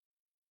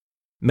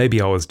maybe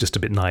I was just a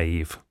bit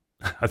naive.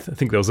 I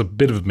think there was a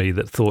bit of me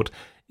that thought,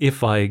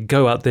 if I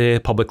go out there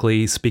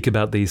publicly, speak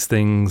about these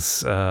things,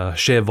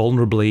 share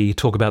vulnerably,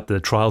 talk about the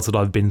trials that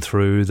I've been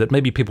through, that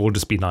maybe people will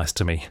just be nice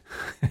to me.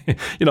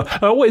 I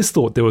always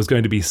thought there was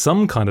going to be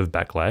some kind of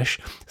backlash,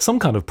 some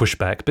kind of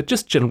pushback, but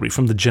just generally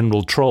from the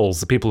general trolls,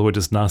 the people who are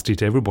just nasty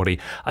to everybody.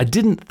 I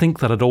didn't think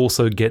that I'd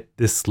also get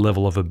this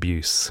level of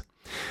abuse.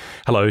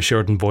 Hello,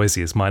 Sheridan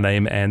Voisey is my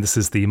name, and this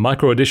is the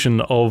micro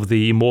edition of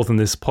the More Than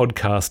This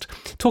podcast,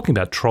 talking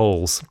about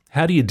trolls.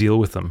 How do you deal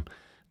with them?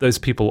 Those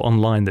people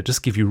online that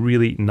just give you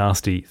really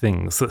nasty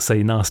things, that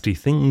say nasty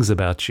things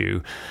about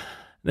you.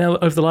 Now,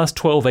 over the last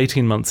 12,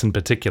 18 months in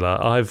particular,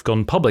 I've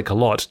gone public a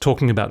lot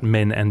talking about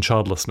men and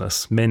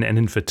childlessness, men and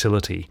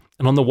infertility.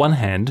 And on the one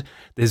hand,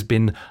 there's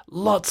been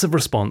lots of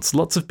response,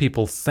 lots of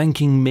people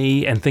thanking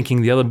me and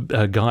thanking the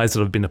other guys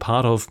that I've been a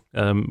part of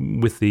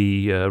with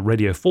the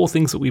Radio 4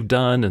 things that we've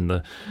done and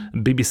the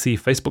BBC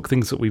Facebook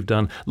things that we've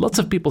done. Lots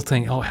of people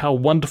saying, oh, how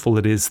wonderful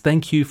it is.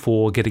 Thank you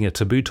for getting a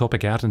taboo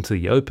topic out into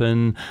the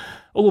open.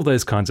 All of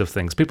those kinds of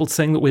things. People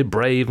saying that we're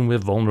brave and we're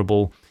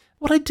vulnerable.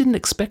 What I didn't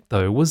expect,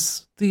 though,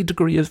 was the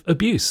degree of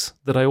abuse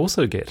that I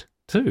also get,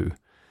 too.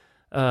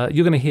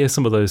 You're going to hear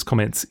some of those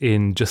comments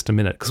in just a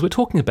minute, because we're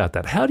talking about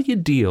that. How do you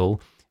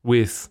deal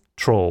with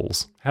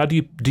trolls? How do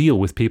you deal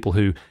with people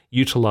who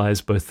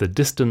utilize both the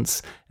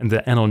distance and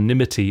the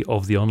anonymity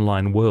of the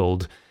online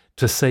world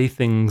to say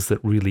things that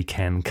really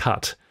can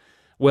cut?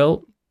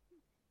 Well,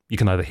 you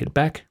can either hit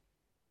back,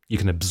 you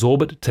can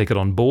absorb it, take it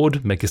on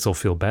board, make yourself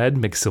feel bad,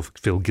 make yourself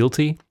feel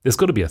guilty. There's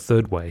got to be a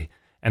third way,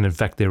 and in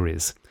fact there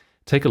is.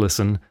 Take a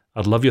listen.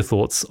 I'd love your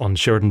thoughts on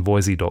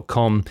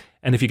SheridanVoisey.com,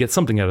 and if you get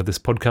something out of this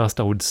podcast,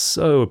 I would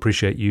so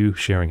appreciate you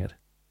sharing it.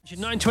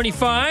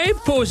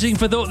 9:25, pausing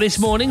for thought this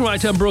morning.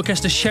 Right on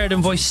broadcaster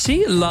Sheridan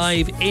Voisey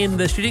live in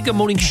the studio. Good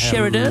morning,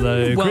 Sheridan.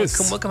 Hello,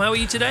 Chris. Welcome. How are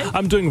you today?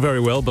 I'm doing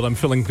very well, but I'm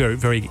feeling very,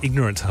 very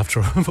ignorant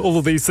after all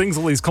of these things,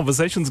 all these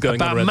conversations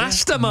going on. About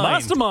Mastermind.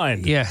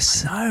 Mastermind.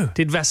 Yes. I know.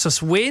 Did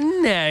Vassos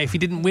win? If he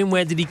didn't win,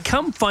 where did he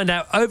come? Find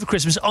out over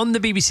Christmas on the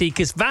BBC,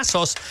 because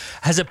Vassos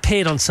has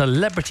appeared on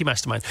Celebrity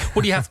Mastermind.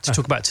 What do you have to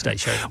talk about today,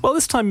 Sheridan? Well,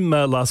 this time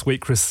last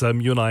week, Chris,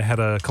 you and I had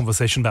a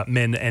conversation about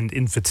men and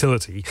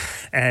infertility,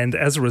 and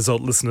as a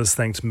result, listeners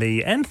thanked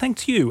me and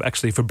thanked you,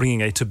 actually, for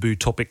bringing a taboo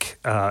topic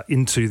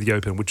into the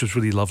open, which was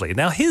really lovely.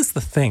 Now, here's the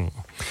thing.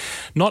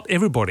 Not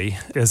everybody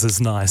is as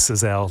nice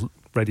as our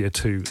Radio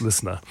 2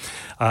 listener.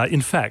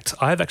 In fact,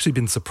 I've actually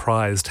been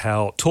surprised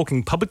how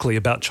talking publicly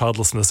about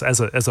childlessness as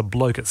a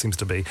bloke, it seems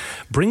to be,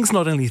 brings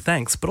not only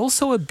thanks, but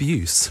also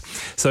abuse.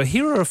 So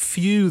here are a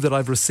few that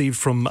I've received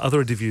from other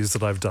interviews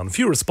that I've done, a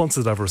few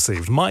responses that I've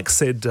received. Mike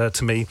said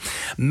to me,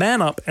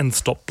 man up and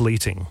stop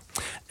bleating.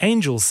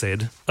 Angel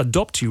said,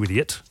 adopt, you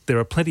idiot. There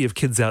are plenty of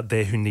kids out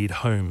there who need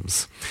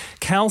homes.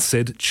 Cal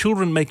said,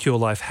 children make your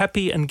life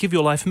happy and give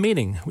your life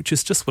meaning, which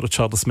is just what a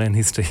childless man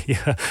needs to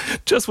hear.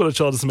 Just what a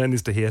childless man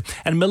needs to hear.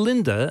 And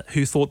Melinda,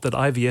 who thought that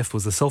IVF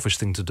was a selfish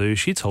thing to do,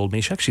 she told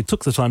me, she actually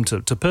took the time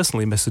to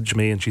personally message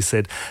me, and she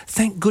said,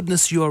 thank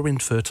goodness you are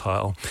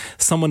infertile.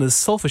 Someone as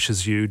selfish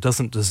as you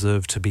doesn't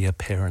deserve to be a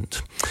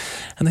parent.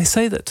 And they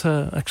say that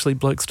actually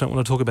blokes don't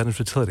want to talk about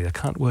infertility. I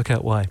can't work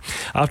out why.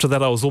 After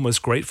that, I was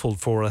almost grateful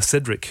for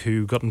Cedric,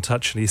 who got in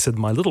touch, and he said,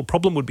 my little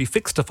problem would be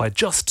fixed if I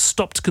just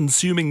stopped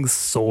consuming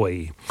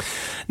soy.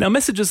 Now,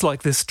 messages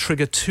like this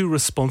trigger two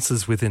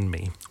responses within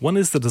me. One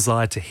is the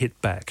desire to hit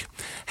back.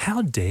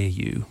 How dare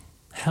you?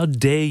 How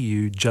dare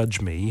you judge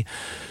me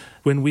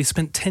when we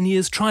spent 10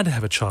 years trying to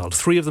have a child,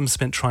 3 of them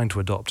spent trying to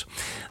adopt?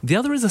 The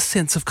other is a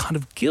sense of kind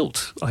of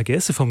guilt, I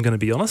guess, if I'm going to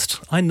be honest.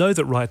 I know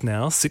that right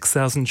now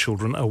 6,000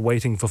 children are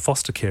waiting for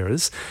foster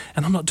carers,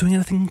 and I'm not doing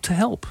anything to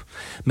help.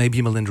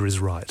 Maybe Melinda is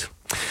right.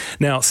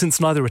 Now, since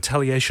neither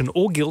retaliation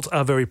or guilt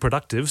are very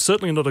productive,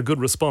 certainly not a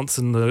good response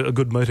and a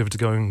good motive to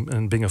going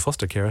and being a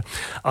foster carer,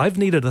 I've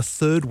needed a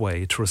third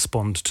way to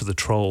respond to the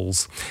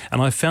trolls.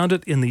 And I found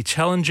it in the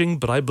challenging,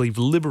 but I believe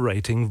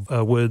liberating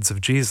words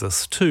of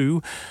Jesus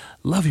to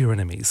love your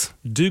enemies,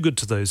 do good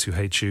to those who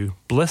hate you,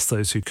 bless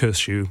those who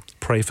curse you,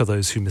 pray for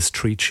those who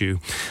mistreat you.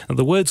 And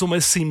the words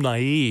almost seem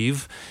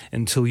naive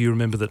until you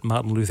remember that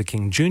Martin Luther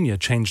King Jr.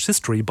 changed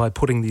history by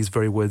putting these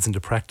very words into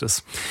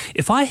practice.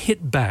 If I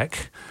hit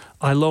back,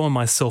 I lower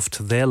myself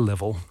to their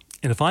level.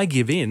 And if I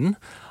give in,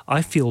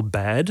 I feel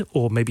bad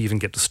or maybe even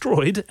get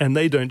destroyed, and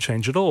they don't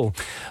change at all.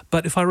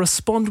 But if I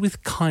respond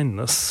with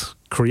kindness,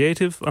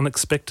 creative,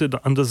 unexpected,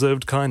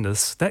 undeserved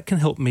kindness, that can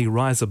help me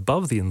rise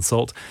above the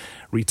insult,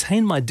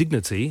 retain my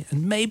dignity,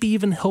 and maybe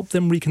even help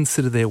them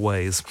reconsider their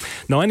ways.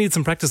 Now, I need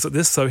some practice at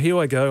this, so here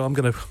I go. I'm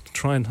going to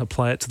try and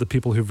apply it to the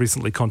people who've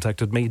recently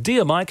contacted me.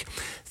 Dear Mike,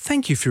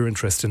 thank you for your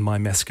interest in my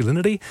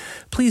masculinity.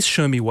 Please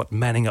show me what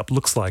manning up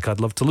looks like.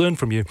 I'd love to learn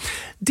from you.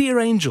 Dear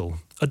Angel,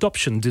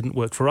 adoption didn't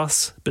work for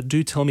us, but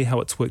do tell me how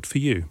it's worked for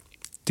you.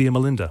 Dear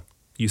Melinda,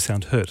 you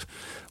sound hurt.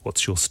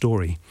 What's your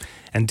story?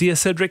 And dear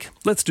Cedric,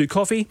 let's do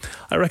coffee.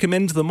 I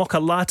recommend the mocha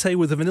latte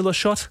with a vanilla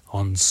shot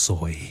on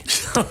soy.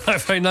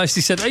 Very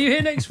nicely said. Are you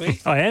here next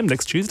week? I am,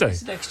 next Tuesday.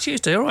 Next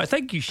Tuesday. All right.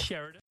 Thank you,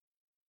 Sheridan.